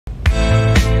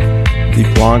The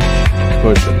planche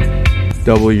push-up.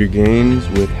 Double your gains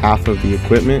with half of the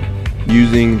equipment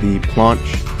using the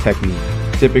planche technique.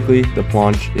 Typically, the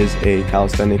planche is a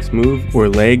calisthenics move where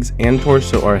legs and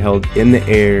torso are held in the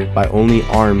air by only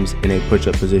arms in a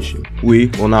push-up position. We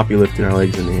will not be lifting our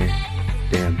legs in the air,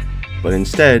 damn, but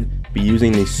instead be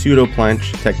using the pseudo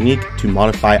planche technique to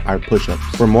modify our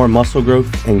push-ups for more muscle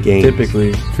growth and gains.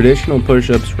 Typically, traditional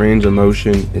push-ups range of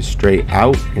motion is straight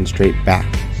out and straight back.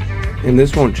 And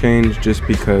this won't change just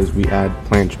because we add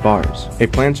planche bars. A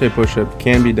planche push-up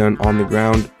can be done on the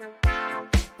ground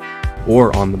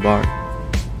or on the bar.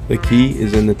 The key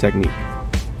is in the technique.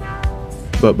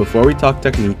 But before we talk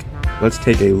technique, let's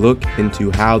take a look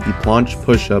into how the planche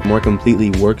push-up more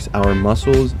completely works our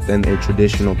muscles than a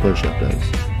traditional push-up does.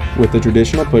 With the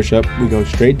traditional push-up, we go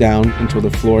straight down until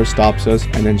the floor stops us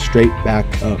and then straight back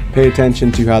up. Pay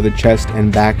attention to how the chest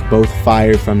and back both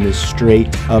fire from this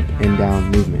straight up and down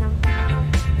movement.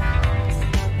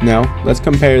 Now, let's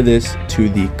compare this to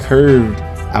the curved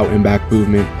out and back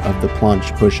movement of the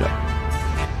planche push-up.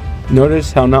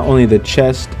 Notice how not only the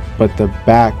chest, but the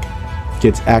back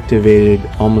gets activated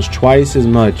almost twice as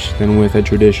much than with a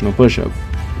traditional push-up.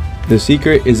 The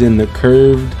secret is in the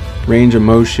curved range of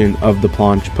motion of the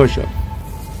planche push-up.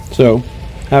 So,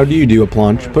 how do you do a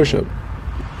planche push-up?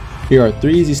 Here are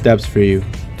 3 easy steps for you.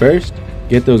 First,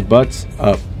 get those butts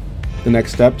up. The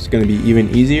next step is going to be even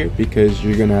easier because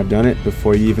you're going to have done it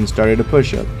before you even started a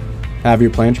push-up. Have your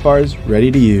planche bars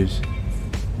ready to use.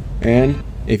 And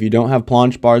if you don't have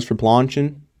planche bars for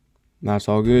planching, that's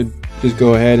all good. Just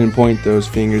go ahead and point those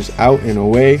fingers out and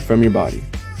away from your body.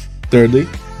 Thirdly,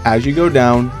 as you go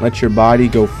down, let your body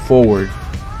go forward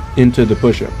into the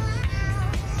push-up.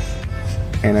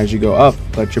 And as you go up,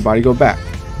 let your body go back.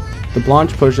 The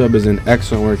planche push-up is an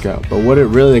excellent workout, but what it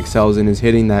really excels in is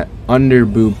hitting that under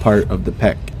boob part of the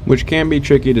pec, which can be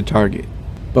tricky to target.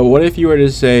 But what if you were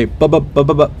to say,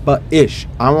 but-ish,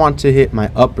 I want to hit my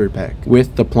upper pec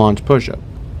with the planche push-up?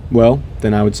 Well,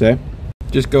 then I would say,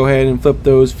 just go ahead and flip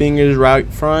those fingers right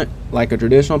front like a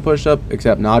traditional push-up,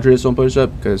 except not a traditional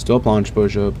push-up because it's still a planche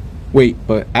push-up. Wait,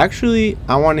 but actually,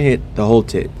 I want to hit the whole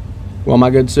tit. Well,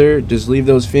 my good sir, just leave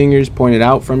those fingers pointed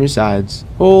out from your sides.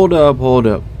 Hold up,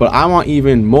 but I want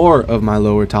even more of my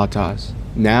lower tatas.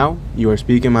 Now, you are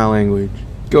speaking my language.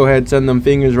 Go ahead, send them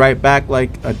fingers right back like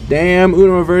a damn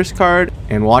Uno reverse card,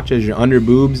 and watch as your under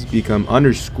boobs become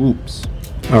under scoops.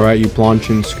 Alright, you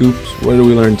planching scoops, what did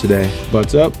we learn today?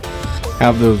 Butts up,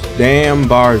 have those damn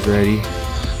bars ready,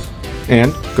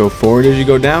 and go forward as you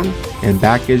go down, and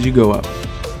back as you go up.